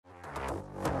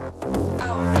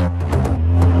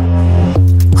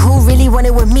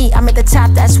want it with me. I'm at the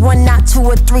top, that's one, not two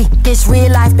or three. This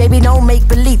real life, baby, don't make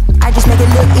believe. I just make it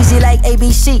look easy like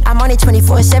ABC. I'm on it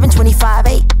 24/7,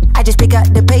 25/8. I just pick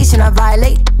up the pace and I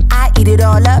violate. I eat it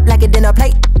all up like a dinner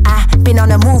plate. I been on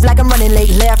the move like I'm running late.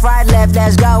 Left, right, left,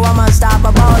 let's go. I'm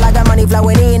unstoppable. I got money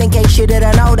flowing in case you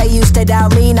didn't know. They used to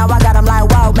doubt me, now I got them like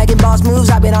wow. Making boss moves,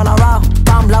 I've been on a roll.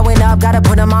 I'm blowing up, gotta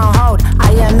put them on hold.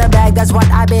 I am the bag, that's what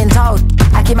I've been told.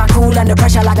 I keep my cool under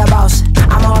pressure like a boss.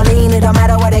 I'm all in, it don't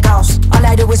matter what it costs. All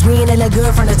I do is win and look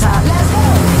good from the top. Let's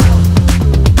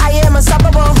go. I am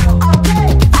unstoppable.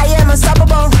 I am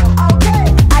unstoppable.